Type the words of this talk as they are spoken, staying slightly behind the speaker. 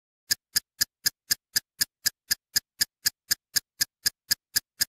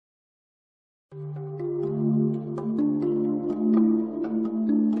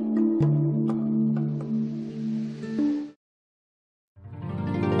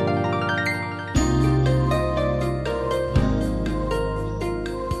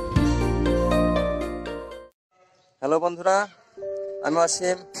Hello বন্ধুরা, আমি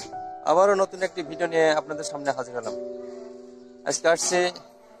অসীম আবারও নতুন একটি ভিডিও নিয়ে আপনাদের সামনে হাজির হলাম। আজকে আসছি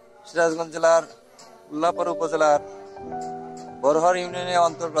সিরাজগঞ্জ জেলার উল্লাপাড়া উপজেলার বড়হার ইউনিয়নের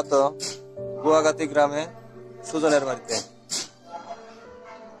অন্তর্গত গুয়াগাতি গ্রামে সুজনের বাড়িতে।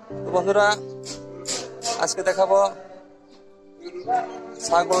 তো বন্ধুরা, আজকে দেখাবো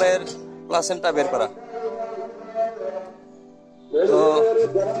ছাগলের প্লাসেন্টা বের করা। তো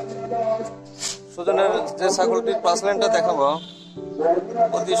সুজনের যে ছাগলটির প্লাসেন্টা দেখাবো,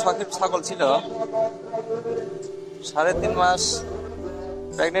 অতি শখের ছাগল ছিল। 3.5 মাস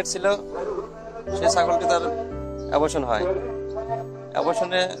প্রেগনেন্ট ছিল। সেই ছাগলটি তার অ্যাবর্শন হয়।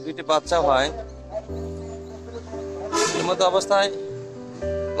 অ্যাবর্শনে 2টি বাচ্চাও হয়। এর মতো অবস্থায়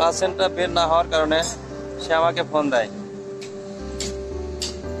প্লাসেন্টা বের না হওয়ার কারণে সে আমাকে ফোন দেয়।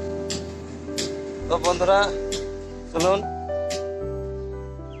 তো বন্ধুরা, চলুন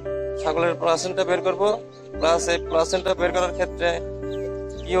ছাগলের প্লাসেন্টা বের করব, প্লাস এই প্লাসেন্টা বের করার ক্ষেত্রে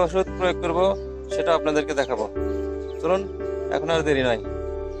কি ওষুধ প্রয়োগ করব সেটা আপনাদেরকে দেখাবো। চলুন, এখন আর দেরি নয়।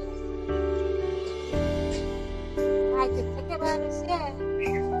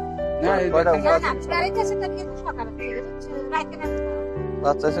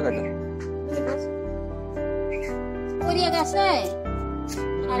 বাচ্চা আছে কয়টা?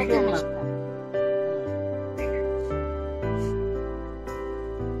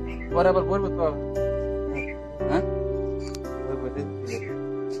 পরে আবার বলবো তো। হ্যাঁ,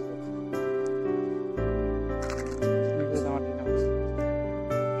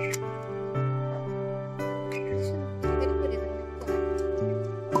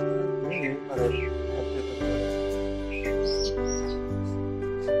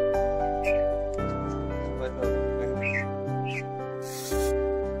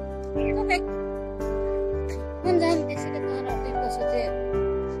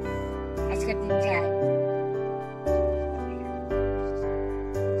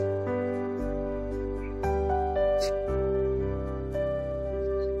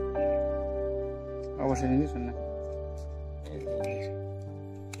 অবশ্যই জিনিস না।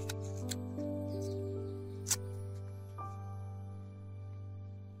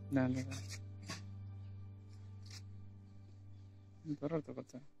 না না, ধরার তো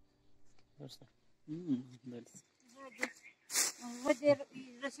কথা। কি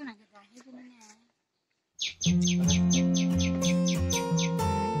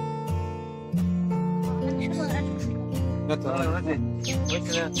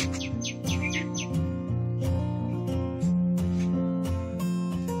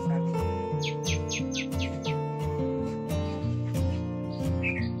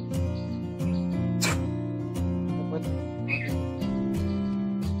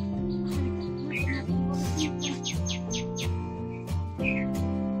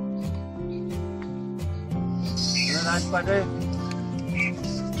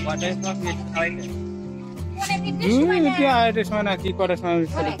করে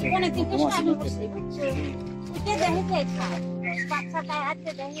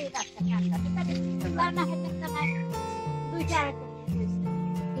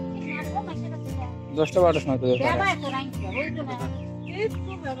দশটা 12টার সময় তো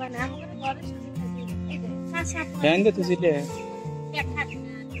ছিলে।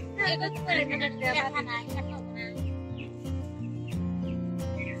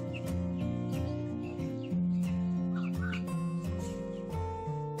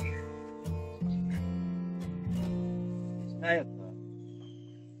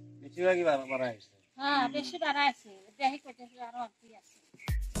 বেশিরভাগই বাড়া আছে। হ্যাঁ, বেশি বাড়া আছে। দেখি কইতেছে আরো কি আছে।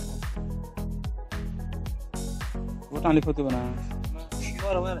 ওটা আনি ফটো বানা।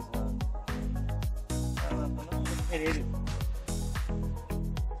 বড় বড় আছে।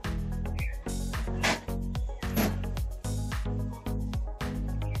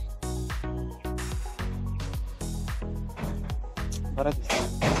 বাড়া দিছে।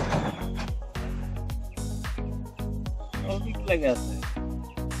 ও কি লাগে আছে?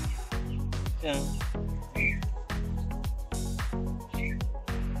 Yeah.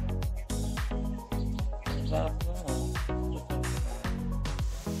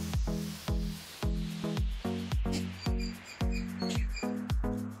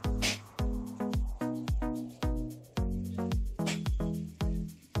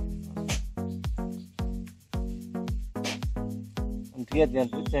 Dia jangan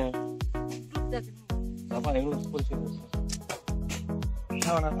punya. Apa yang lu polisi?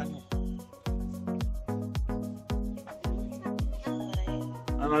 Apa namanya?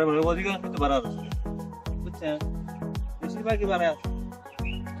 हमारे बलगोदी का तो बड़ा है कुछ है इसी बार की बार है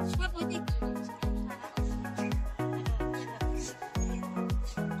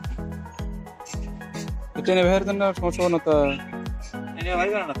টেনে বের জন্য সমস্যা না তো এনে ভাই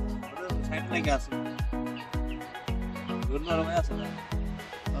না সাইড লেগে আছে জোর নরমে আছে না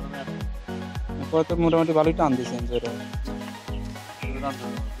নরমে আছে পরে তো মোটামুটি ভালোই টান দিয়েছেন জোরে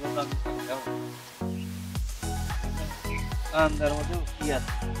আন্দার মধ্যে কি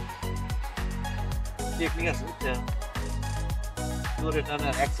আছে টেকনিক আছে বুঝছেন জোরে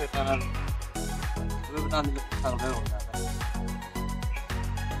টানার একসাথে টানার ওইভাবে টান দিলে ছাগল হবে না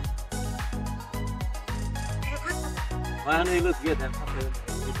মানে এগুলো দিয়ে দেন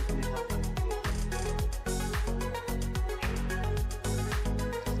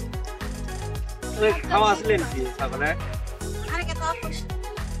খাওয়া আসলেন কি ছাগলে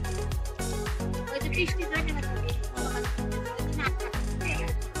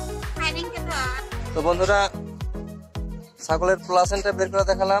তো বন্ধুরা ছাগলের প্লাসেন্টা বের করে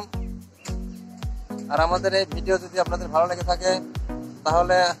দেখালাম আর আমাদের এই ভিডিও যদি আপনাদের ভালো লেগে থাকে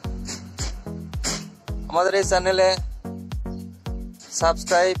তাহলে আমাদের এই চ্যানেলে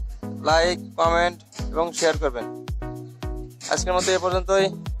সাবস্ক্রাইব লাইক কমেন্ট এবং শেয়ার করবেন আজকের মতো এ পর্যন্তই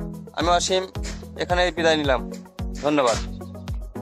আমি অসীম এখানে বিদায় নিলাম ধন্যবাদ।